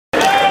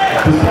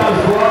This bout is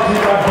brought to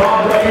you by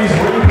Bob Becky's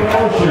Ring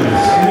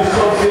Promotions in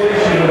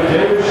association with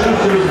David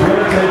Schuster's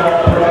Winner Take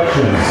All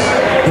Productions.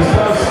 This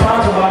bout is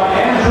sponsored by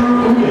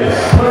Andrew Unis,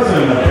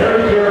 president of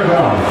Kerri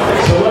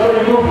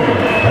Celebrity Movement,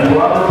 and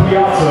Robert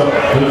Piazza,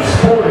 the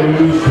Sporting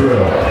News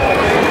Grill.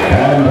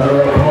 And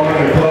her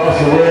opponent across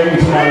the ring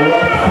to my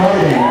left,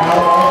 fighting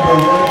out of the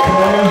red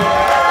corner.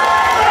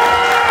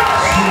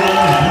 She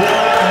was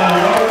black and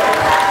white.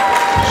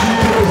 She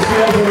took the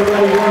scales of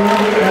already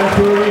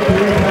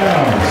 133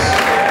 pounds.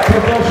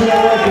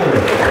 Professional record,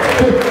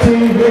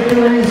 15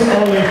 victories,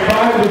 only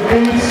 5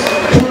 defeats,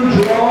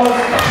 2 draws.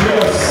 She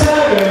has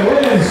 7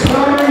 wins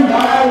coming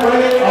by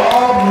way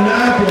of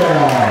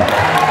knockout.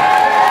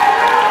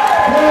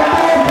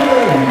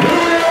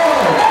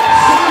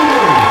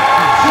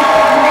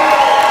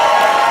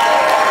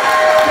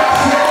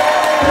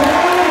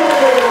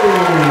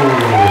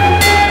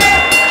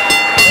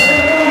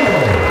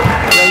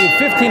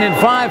 And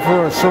 5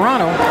 for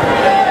Serrano.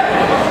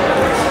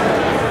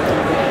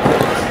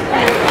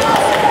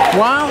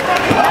 While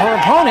her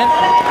opponent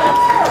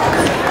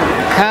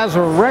has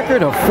a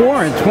record of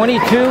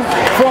 4-22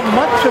 for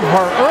much of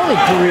her early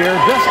career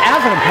just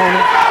as an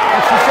opponent.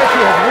 And she said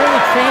she has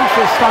really changed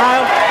her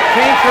style,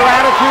 changed her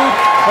attitude.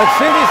 But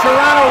Cindy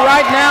Serrano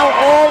right now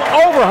all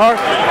over her,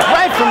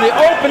 right from the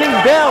opening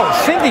bell.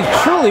 Cindy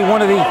truly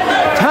one of the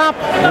top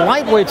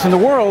lightweights in the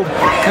world.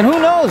 And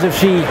who knows if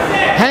she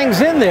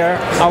hangs in there,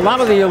 a lot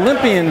of the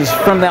Olympians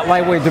from that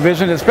lightweight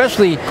division,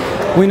 especially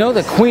we know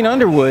that Queen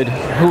Underwood,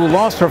 who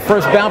lost her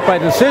first bout by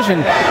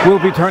decision, will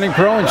be turning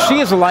pro. And she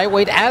is a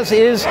lightweight, as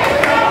is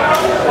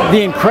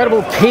the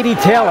incredible Katie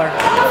Taylor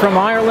from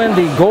Ireland,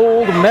 the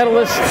gold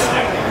medalist.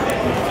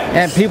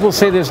 And people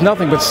say there's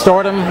nothing but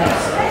stardom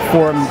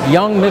for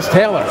young Miss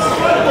Taylor.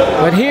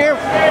 But here,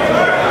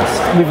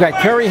 we've got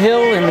Kerri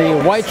Hill in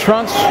the white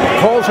trunks,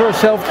 calls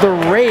herself the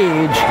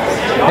Rage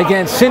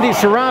against Cindy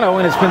Serrano,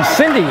 and it's been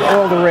Cindy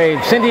all the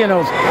rage. Cindy in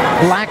those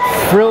black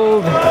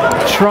frilled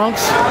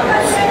trunks.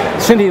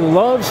 Cindy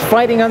loves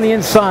fighting on the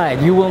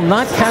inside. You will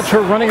not catch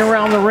her running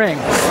around the ring,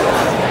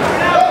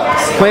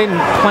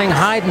 playing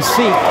hide and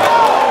seek.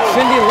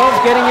 Cindy loves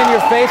getting in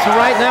your face, and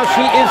right now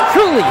she is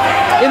truly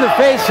in the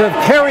face of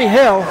Kerri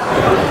Hill.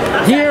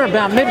 Here,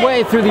 about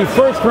midway through the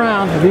first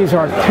round, these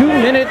are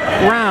 2-minute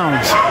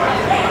rounds.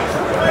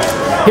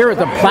 Here at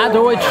the Plat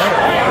Deutsch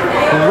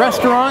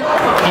restaurant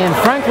in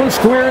Franklin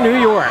Square, New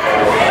York.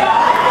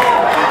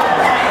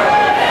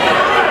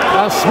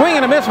 A swing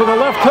and a miss with a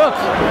left hook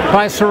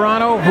by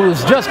Serrano,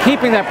 who's just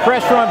keeping that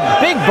pressure on.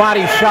 Big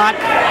body shot.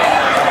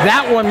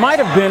 That one might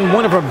have been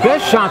one of her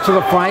best shots of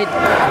the fight.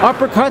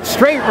 Uppercut,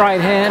 straight right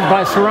hand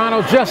by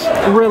Serrano, just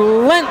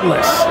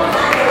relentless.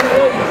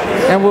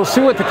 And we'll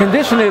see what the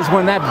condition is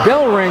when that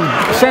bell rings,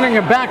 sending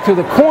her back to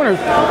the corner.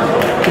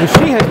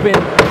 She has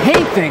been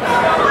painting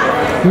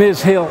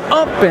Ms. Hill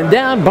up and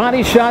down,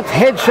 body shots,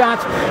 head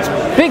shots.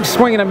 Big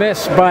swing and a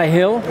miss by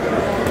Hill.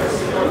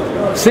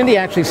 Cindy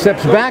actually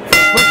steps back for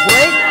a quick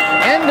break.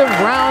 End of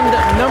round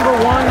number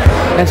 1.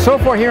 And so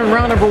far here in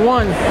round number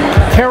 1,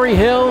 Kerri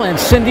Hill and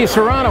Cindy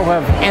Serrano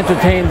have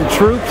entertained the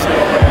troops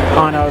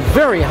on a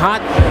very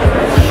hot,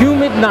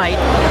 humid night,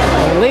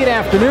 late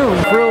afternoon.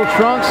 Frilled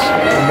trunks,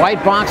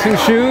 white boxing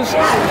shoes,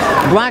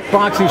 black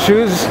boxing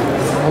shoes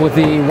with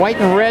the white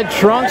and red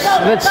trunks.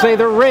 Let's say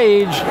the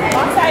Rage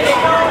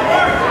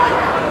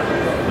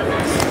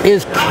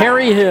is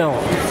Kerri Hill.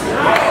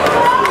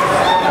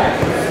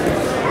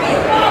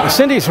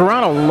 Cindy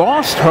Serrano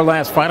lost her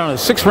last fight on a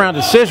 6-round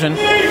decision,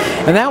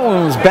 and that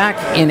one was back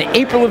in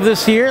April of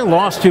this year.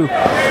 Lost to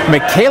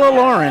Michaela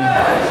Lauren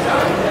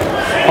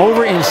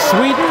over in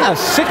Sweden, a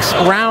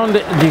 6-round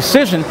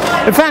decision.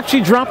 In fact,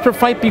 she dropped her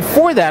fight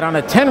before that on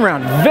a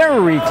 10-round,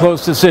 very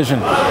close decision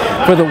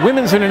for the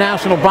Women's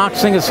International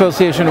Boxing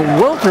Association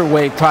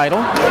welterweight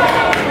title.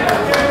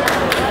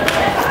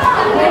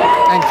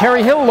 And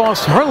Kerri Hill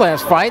lost her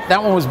last fight.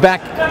 That one was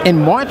back in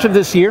March of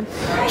this year.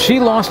 She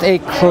lost a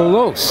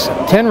close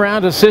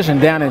 10-round decision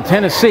down in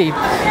Tennessee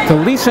to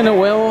Lisa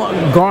Noel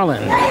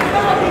Garland.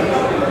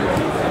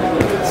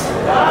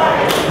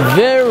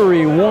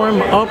 Very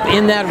warm up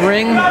in that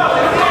ring.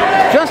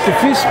 Just a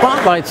few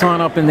spotlights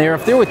on up in there.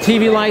 If there were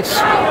TV lights,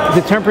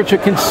 the temperature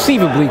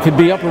conceivably could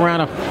be up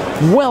around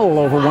well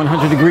over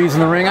 100 degrees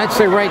in the ring. I'd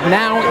say right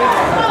now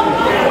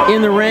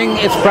in the ring,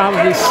 it's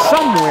probably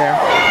somewhere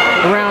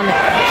around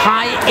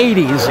high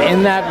 80s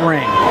in that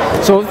ring.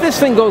 So if this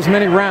thing goes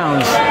many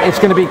rounds, it's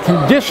going to be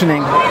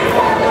conditioning,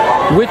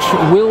 which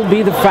will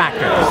be the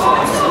factor.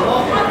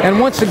 And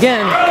once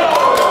again,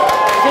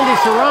 Cindy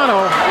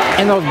Serrano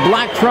in those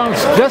black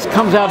trunks just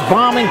comes out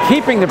bombing,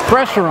 keeping the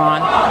pressure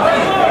on.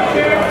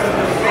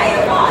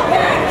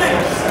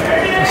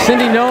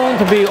 Cindy known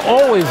to be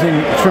always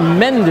in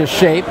tremendous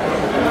shape.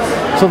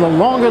 So the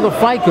longer the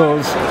fight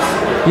goes,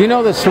 you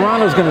know that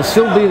Serrano's going to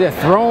still be there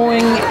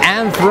throwing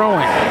and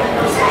throwing.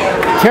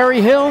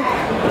 Kerri Hill,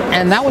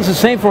 and that was the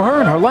same for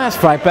her in her last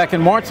fight back in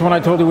March when I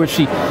told you where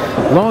she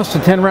lost a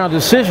 10-round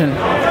decision.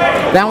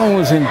 That one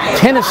was in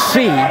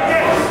Tennessee.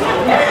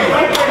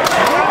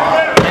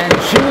 And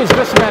she was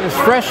just about as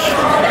fresh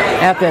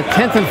at that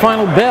 10th and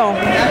final bell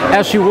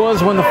as she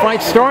was when the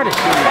fight started.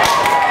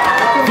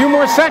 A few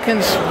more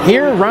seconds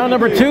here, round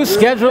number 2,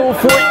 scheduled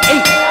for 8.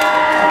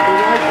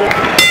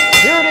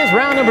 Here it is,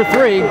 round number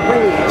 3.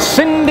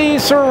 Cindy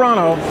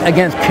Serrano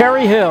against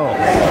Kerri Hill.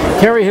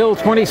 Kerri Hill,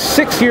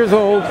 26 years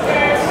old.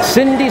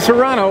 Cindy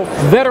Serrano,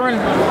 veteran,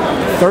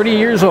 30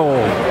 years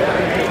old.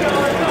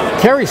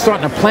 Kerri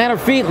starting to plant her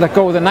feet, let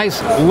go with a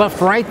nice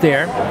left right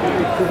there.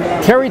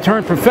 Kerri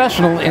turned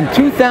professional in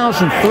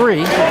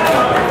 2003,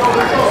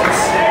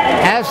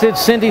 as did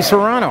Cindy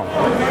Serrano.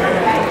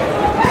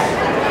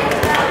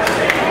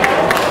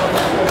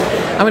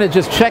 I'm going to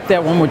just check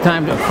that one more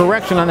time. A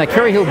correction on that.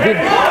 Kerri Hill did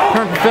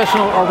turn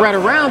professional right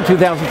around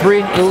 2003.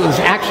 It was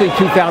actually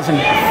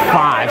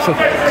 2005, so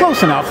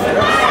close enough.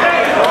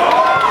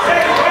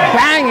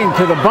 Banging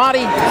to the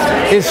body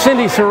is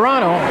Cindy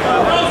Serrano.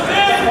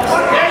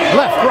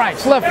 Left,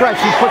 right, left, right.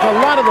 She puts a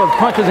lot of those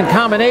punches in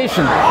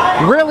combination.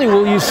 Rarely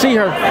will you see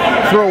her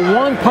throw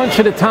one punch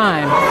at a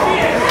time.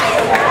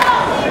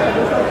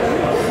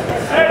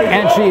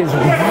 And she is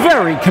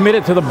very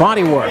committed to the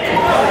body work.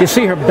 You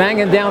see her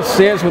banging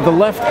downstairs with the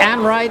left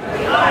and right.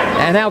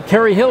 And now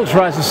Kerri Hill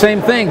tries the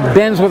same thing.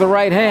 Bends with the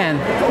right hand.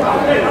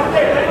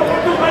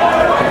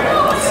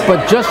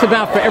 But just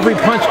about for every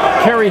punch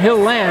Kerri Hill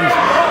lands,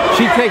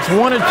 she takes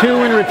 1 or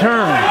 2 in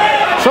return.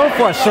 So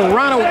far,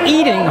 Serrano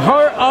eating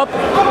her up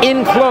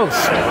in close.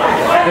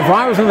 If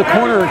I was in the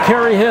corner of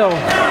Kerri Hill,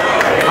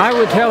 I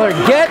would tell her,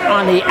 get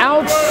on the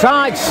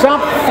outside,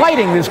 stop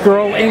fighting this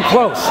girl in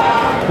close.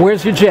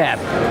 Where's your jab?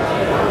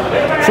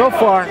 So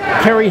far,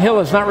 Kerri Hill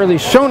has not really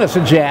shown us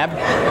a jab.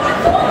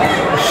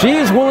 She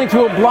is willing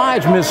to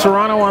oblige Ms.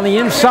 Serrano on the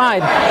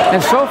inside,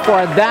 and so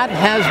far that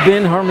has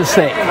been her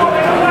mistake.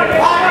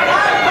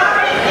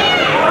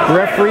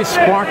 Referee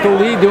Sparkle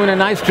Lee doing a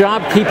nice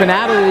job keeping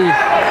out of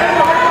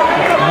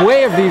the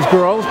way of these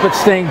girls, but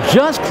staying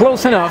just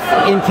close enough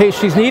in case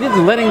she's needed,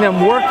 letting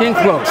them work in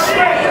close.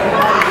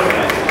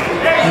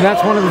 And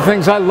that's one of the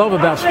things I love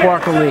about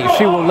Sparkle Lee.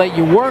 She will let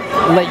you work,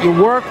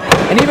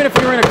 and even if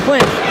you're in a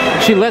clinch,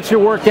 she lets you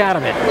work out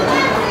of it.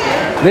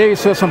 There you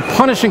saw some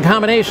punishing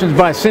combinations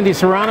by Cindy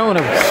Serrano, and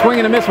a swing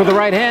and a miss with the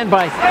right hand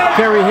by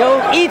Kerri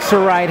Hill. Eats her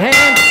right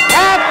hand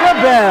at the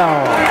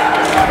bell.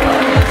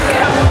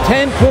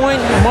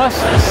 10-point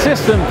must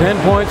system. 10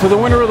 points to the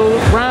winner of the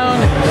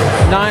round,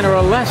 9 or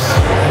less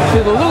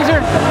to the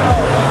loser.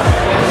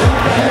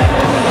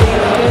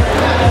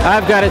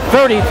 I've got it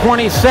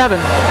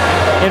 30-27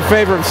 in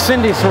favor of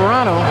Cindy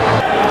Serrano.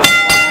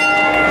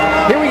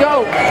 Here we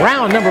go,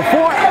 round number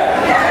 4.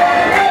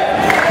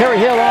 Kerri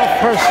Hill off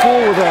her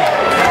stool with a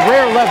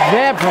rare left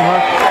jab from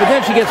her, but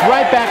then she gets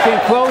right back in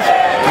close,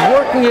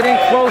 working it in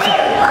close,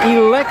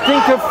 electing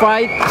to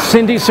fight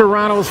Cindy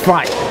Serrano's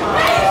fight.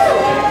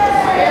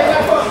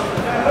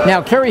 Now,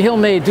 Kerri Hill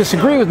may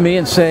disagree with me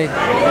and say,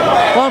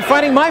 well, I'm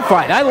fighting my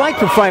fight. I like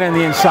to fight on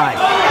the inside.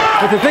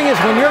 But the thing is,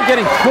 when you're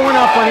getting torn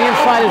up on the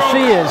inside as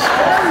she is,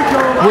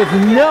 with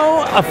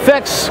no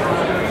effects,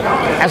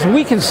 as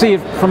we can see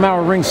it from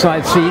our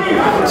ringside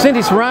seat,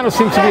 Cindy Serrano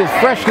seems to be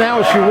as fresh now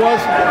as she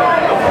was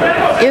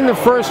in the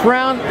first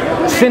round.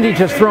 Cindy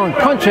just throwing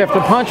punch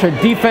after punch. Her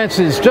defense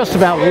is just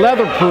about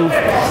leather-proof,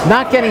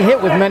 not getting hit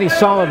with many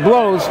solid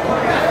blows,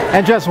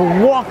 and just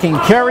walking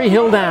Kerri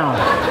Hill down.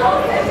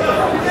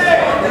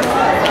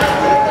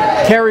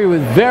 Kerri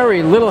with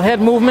very little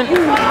head movement,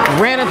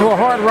 ran into a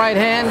hard right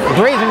hand,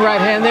 grazing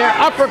right hand there,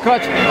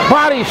 uppercuts,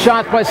 body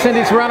shots by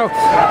Cindy Serrano.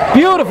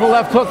 Beautiful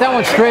left hook, that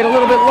one straight, a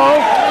little bit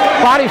low.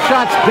 Body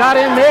shots got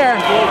in there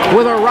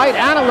with a right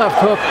and a left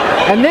hook.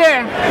 And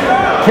there,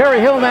 Kerri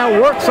Hill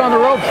now works on the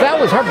ropes. That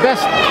was her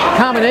best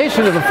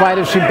combination of the fight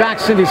as she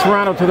backed Cindy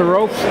Serrano to the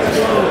ropes.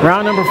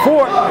 Round number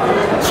 4,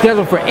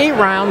 scheduled for 8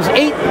 rounds,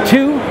 8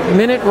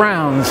 2-minute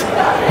rounds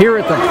here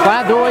at the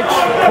Pladoich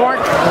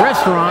Park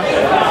Restaurant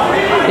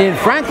in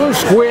Franklin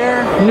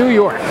Square, New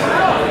York.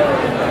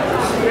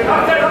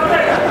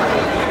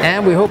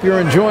 And we hope you're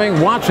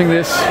enjoying watching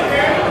this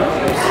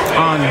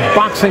on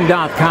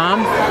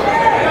boxing.com.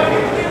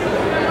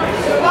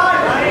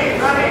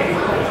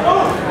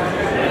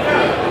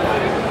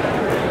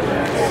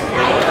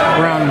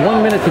 Around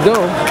 1 minute to go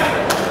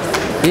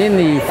in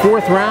the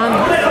 4th round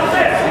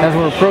as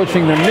we're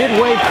approaching the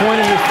midway point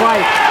in this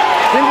fight.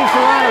 Cindy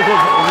Serrano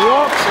just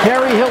walks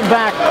Kerri Hill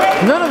back.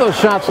 None of those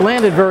shots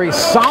landed very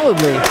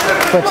solidly,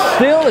 but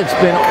still it's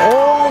been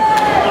all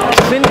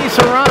Cindy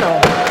Serrano.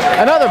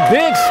 Another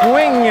big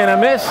swing and a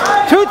miss,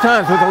 2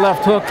 times with the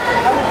left hook.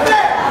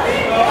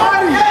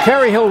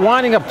 Kerri Hill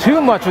winding up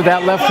too much with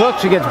that left hook.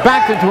 She gets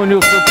backed into a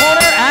neutral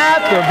corner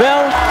at the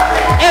bell,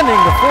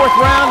 ending the 4th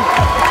round.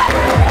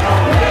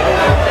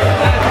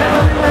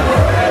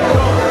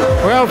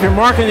 Well, if you're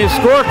marking your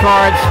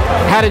scorecards,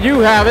 how did you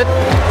have it?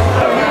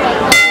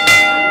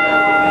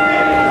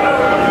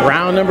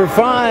 Round number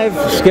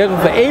 5,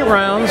 scheduled for 8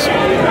 rounds.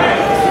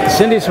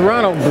 Cindy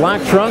Serrano,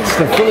 black trunks,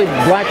 the Philly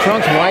black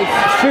trunks, white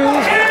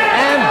shoes,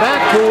 and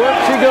back to work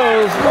she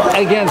goes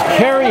against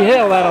Kerri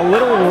Hill out of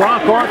Little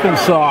Rock,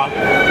 Arkansas.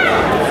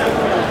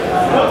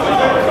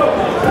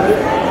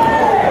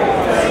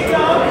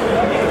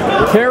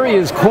 Kerri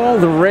is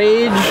called the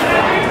Rage,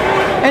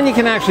 and you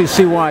can actually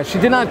see why. She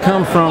did not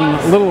come from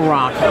Little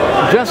Rock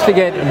just to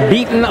get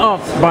beaten up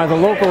by the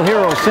local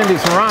hero, Cindy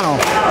Serrano.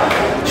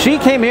 She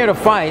came here to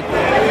fight,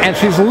 and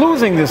she's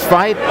losing this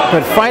fight,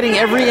 but fighting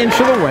every inch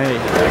of the way.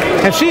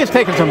 And she has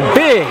taken some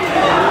big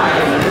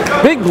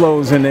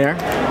blows in there.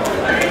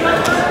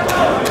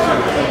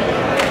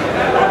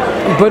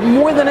 But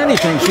more than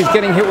anything, she's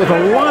getting hit with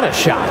a lot of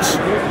shots.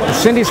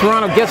 Cindy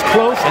Serrano gets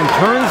close and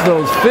turns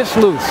those fists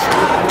loose.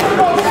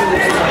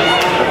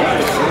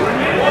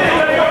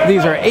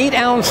 These are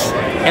 8-ounce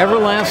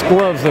Everlast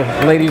gloves the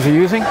ladies are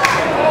using.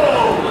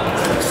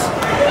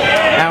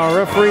 Our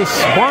referee,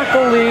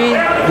 Sparkle Lee,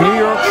 New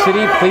York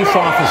City police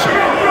officer.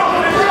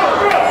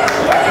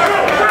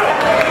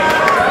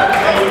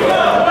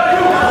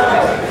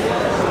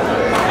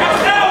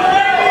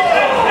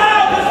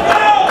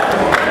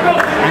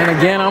 And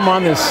again, I'm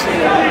on this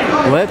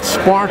Let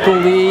Sparkle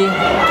Lee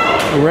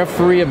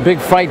referee a big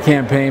fight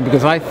campaign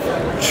because I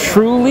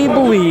truly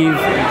believe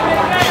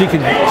she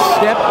could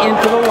step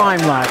into the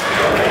limelight.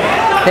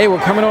 Hey, we're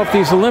coming off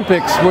these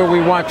Olympics where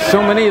we watched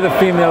so many of the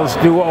females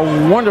do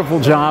a wonderful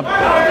job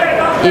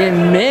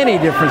in many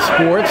different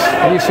sports.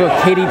 We saw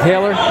Katie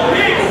Taylor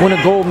win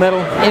a gold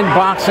medal in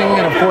boxing,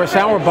 and of course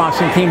our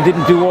boxing team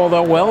didn't do all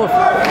that well.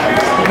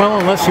 Well,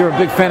 unless you're a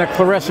big fan of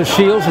Clarissa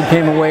Shields, who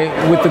came away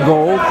with the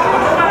gold.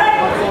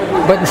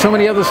 But in so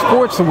many other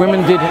sports, the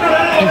women did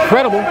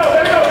incredible.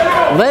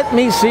 Let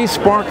me see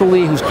Sparkle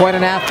Lee, who's quite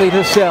an athlete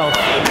herself,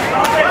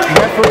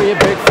 referee a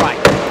big fight.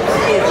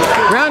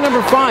 Round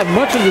number 5,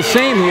 much of the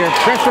same here.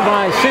 Pressure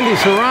by Cindy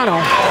Serrano,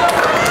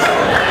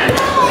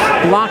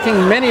 blocking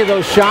many of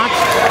those shots.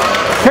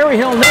 Kerri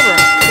Hill never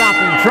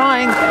stopping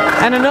trying.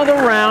 And another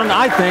round,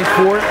 I think,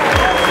 for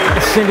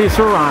Cindy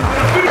Serrano.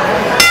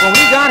 When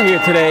we got here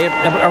today,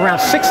 around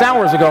 6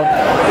 hours ago,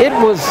 it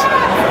was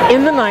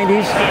in the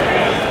 90s,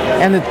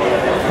 and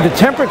the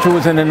temperature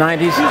was in the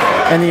 90s,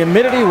 and the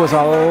humidity was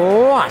a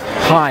lot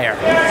higher.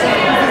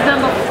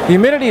 The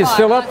humidity is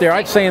still up there,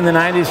 I'd say in the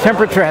 90s.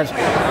 Temperature has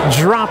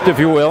dropped, if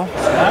you will,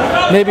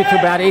 maybe to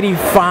about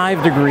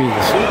 85 degrees.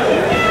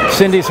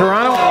 Cindy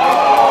Serrano,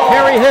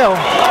 Kerri Hill.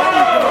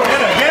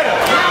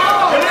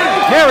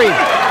 Kerri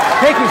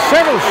taking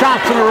several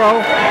shots in a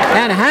row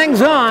and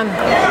hangs on.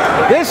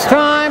 This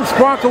time,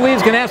 Sparkle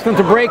Lee's going to ask them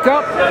to break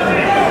up.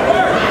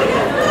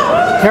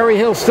 Kerri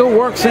Hill still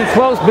works in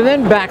close, but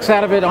then backs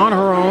out of it on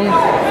her own.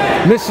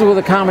 Misses with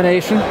a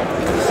combination.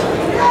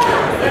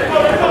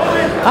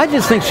 I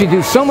just think she'd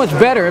do so much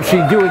better if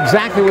she'd do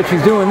exactly what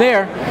she's doing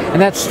there, and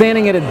that's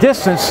standing at a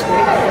distance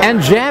and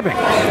jabbing.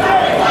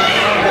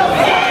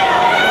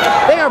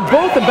 They are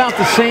both about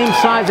the same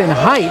size in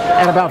height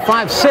at about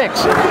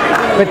 5'6",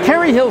 but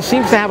Kerri Hill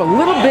seems to have a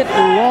little bit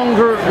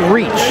longer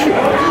reach.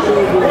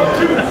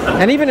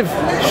 And even if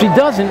she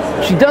doesn't,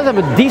 she does have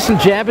a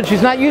decent jab, but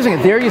she's not using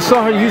it. There you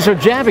saw her use her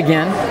jab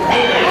again.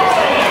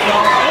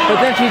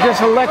 But then she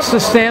just elects to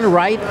stand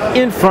right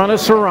in front of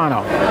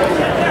Serrano.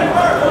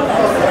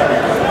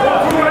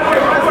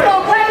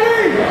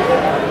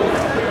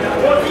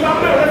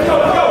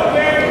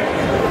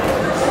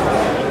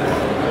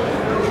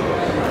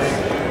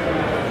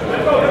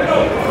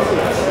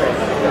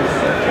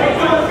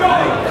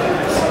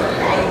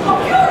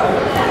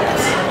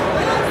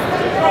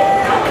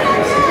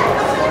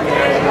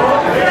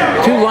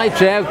 Light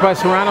jabs by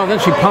Serrano, then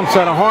she pumps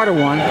out a harder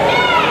one.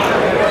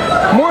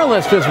 More or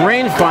less just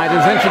range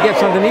fighters, then she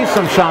gets underneath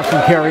some shots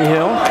from Kerri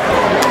Hill.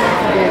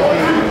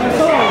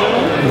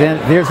 Then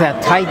there's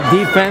that tight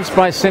defense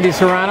by Cindy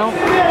Serrano.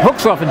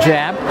 Hooks off a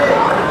jab.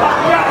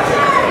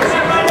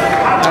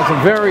 That's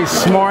a very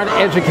smart,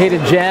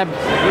 educated jab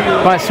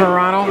by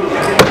Serrano.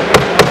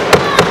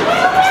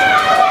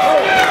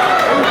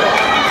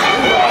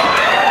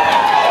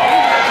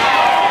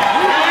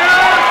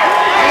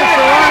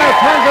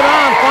 Turns it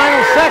on,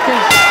 final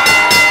seconds.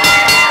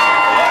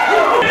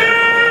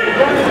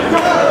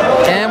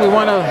 And we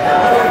want to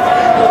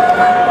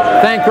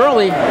thank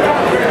early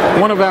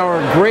one of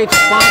our great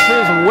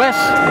sponsors,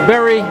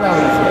 Westbury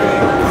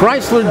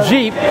Chrysler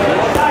Jeep.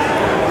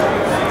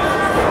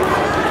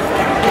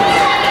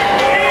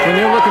 When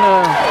you're looking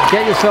to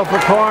get yourself a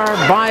car,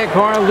 buy a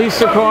car,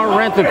 lease a car,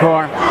 rent a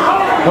car,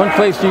 one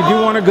place you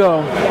do want to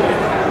go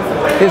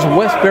is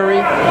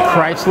Westbury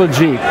Chrysler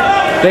Jeep.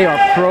 They are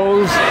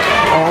pros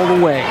all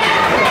the way.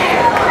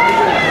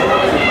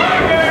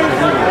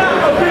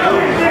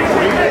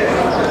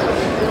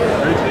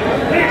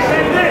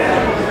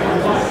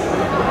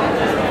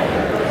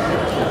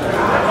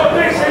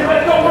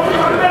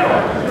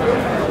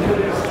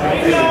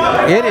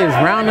 It is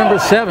round number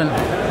 7.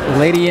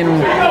 Lady in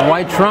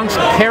white trunks,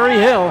 Kerri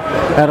Hill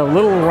out of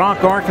Little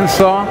Rock,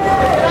 Arkansas,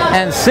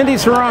 and Cindy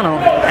Serrano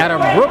out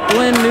of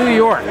Brooklyn, New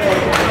York,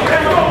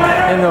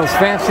 in those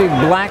fancy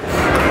black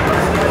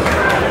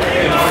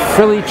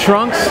frilly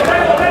trunks.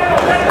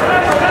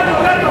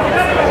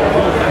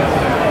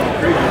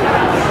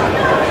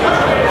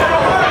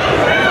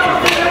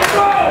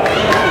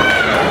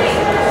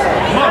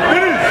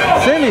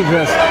 Cindy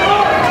just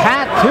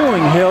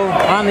tattooing Hill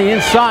on the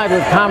inside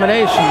with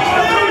combinations.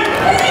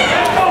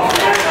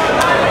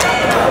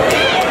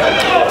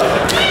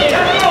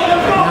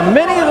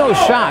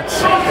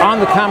 shots on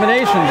the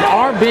combinations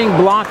are being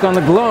blocked on the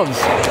gloves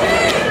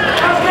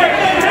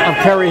of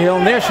Kerri Hill.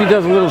 And there she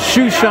does a little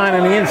shoe shine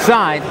on the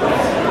inside.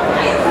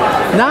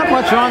 Not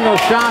much on those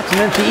shots, and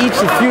then she eats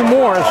a few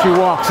more as she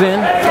walks in.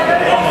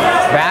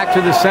 Back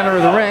to the center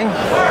of the ring.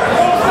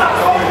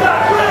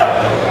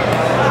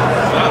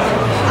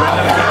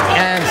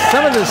 And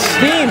some of the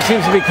steam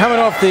seems to be coming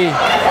off the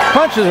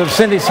punches of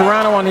Cindy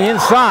Serrano on the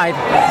inside.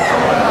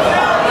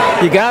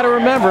 You got to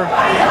remember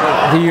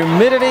the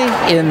humidity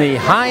in the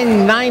high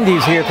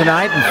 90s here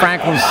tonight in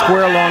Franklin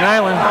Square, Long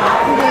Island.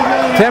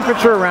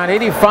 Temperature around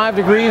 85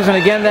 degrees, and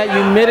again, that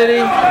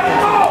humidity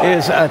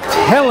is a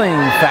telling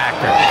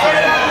factor.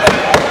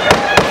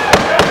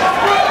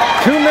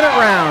 2-minute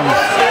rounds.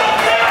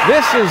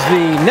 This is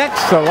the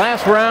next to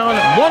last round.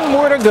 One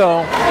more to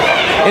go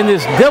in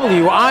this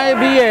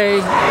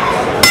WIBA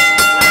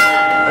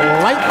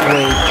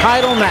lightweight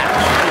title match.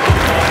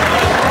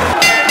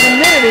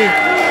 Humidity,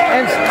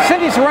 and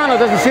Cindy Serrano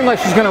doesn't seem like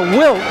she's going to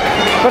wilt,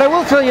 but I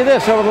will tell you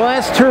this, over the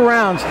last 2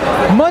 rounds,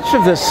 much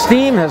of the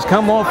steam has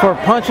come off her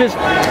punches,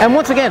 and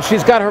once again,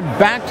 she's got her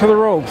back to the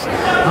ropes.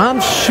 I'm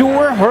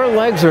sure her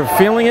legs are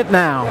feeling it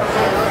now,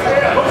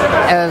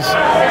 as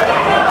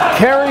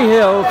Kerri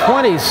Hill,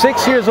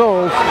 26 years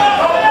old,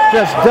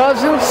 just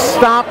doesn't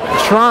stop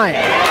trying.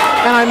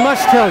 And I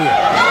must tell you,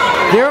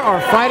 there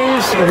are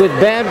fighters with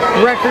bad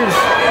records,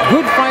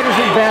 good fighters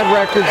with bad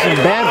records, and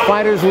bad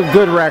fighters with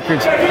good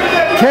records.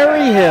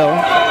 Kerri Hill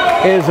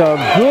is a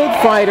good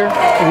fighter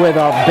with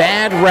a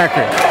bad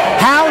record.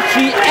 How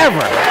she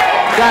ever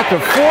got to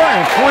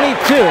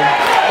 4-22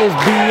 is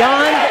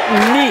beyond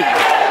me.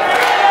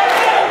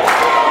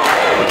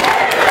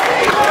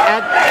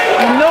 At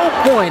no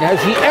point has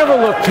she ever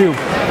looked to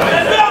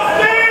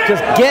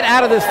just get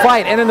out of this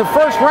fight. And in the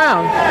first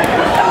round,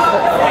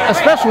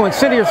 especially when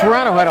Cindy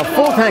Serrano had a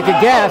full tank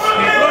of gas,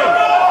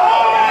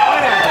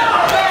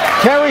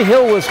 Kerri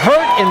Hill was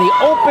hurt in the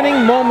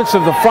opening moments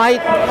of the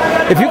fight.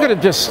 If you could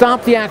have just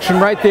stopped the action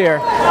right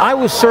there, I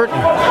was certain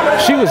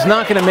she was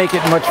not going to make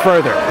it much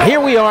further. Here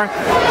we are,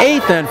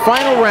 8th and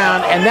final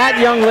round, and that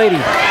young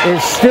lady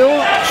is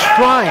still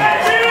trying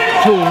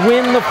to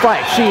win the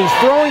fight. She is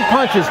throwing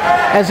punches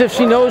as if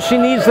she knows she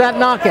needs that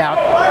knockout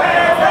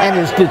and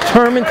is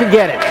determined to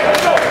get it.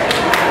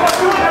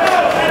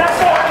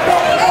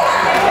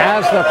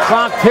 As the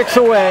clock ticks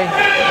away,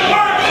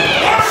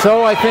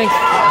 so I think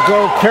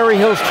go Kerri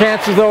Hill's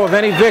chances, though, of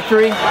any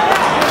victory,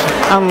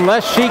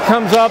 unless she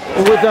comes up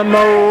with a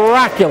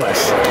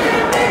miraculous,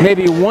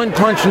 maybe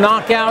one-punch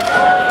knockout.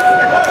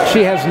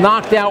 She has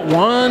knocked out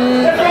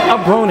one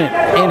opponent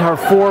in her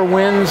 4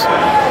 wins,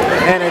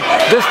 and at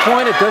this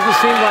point, it doesn't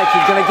seem like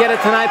she's going to get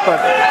it tonight,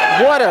 but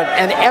what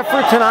an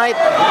effort tonight.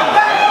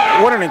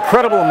 What an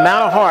incredible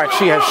amount of heart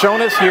she has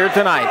shown us here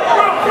tonight.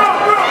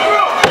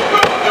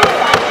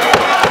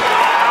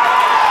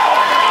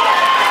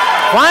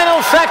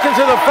 Final seconds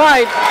of the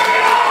fight,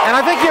 and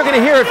I think you're going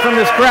to hear it from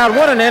this crowd.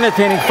 What an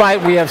entertaining fight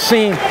we have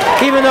seen,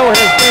 even though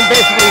it has been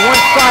basically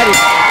one-sided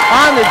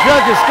on the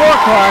judges'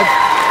 scorecards.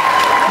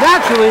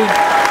 Naturally,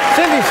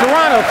 Cindy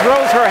Serrano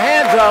throws her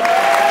hands up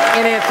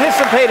in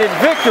anticipated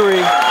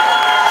victory.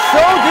 So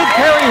did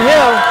Kerri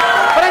Hill,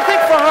 but I think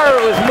for her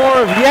it was more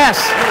of,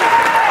 yes,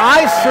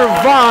 I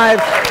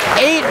survived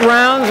 8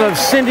 rounds of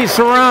Cindy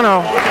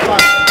Serrano.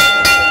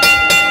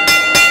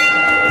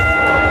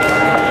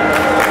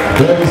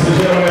 Ladies and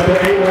gentlemen, after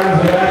 8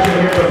 rounds of action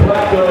here at the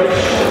Black Village,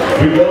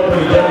 we go to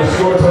the judges'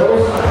 score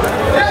totals.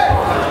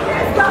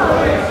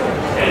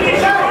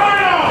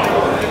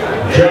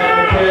 John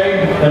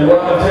McKay and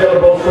Robert Taylor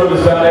both scored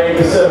us about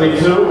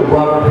 80-72.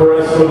 Robert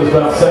Perez scored us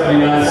about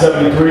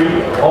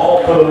 79-73.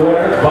 All for the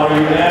winner by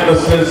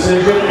unanimous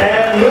decision.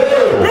 And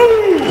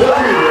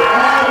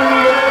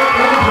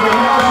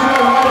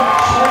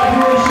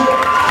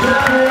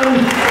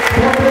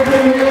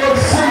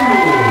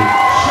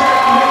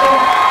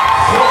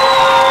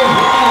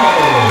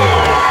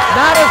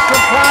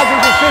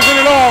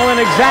decision at all, and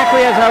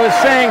exactly as I was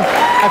saying,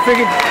 I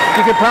figured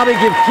you could probably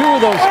give 2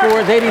 of those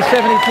scores,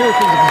 80-72, which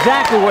is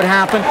exactly what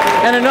happened,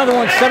 and another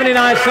one,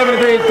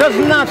 79-73. It does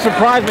not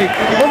surprise me,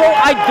 although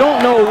I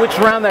don't know which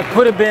round that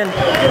could have been,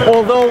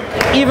 although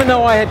even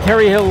though I had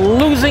Kerri Hill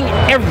losing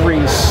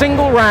every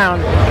single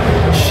round,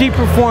 she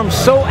performed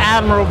so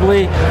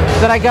admirably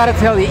that I got to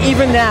tell you,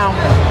 even now,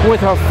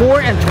 with her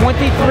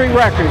 4-23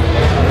 record,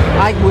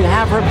 I would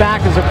have her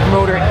back as a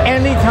promoter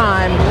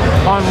anytime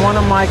on one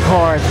of my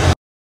cards.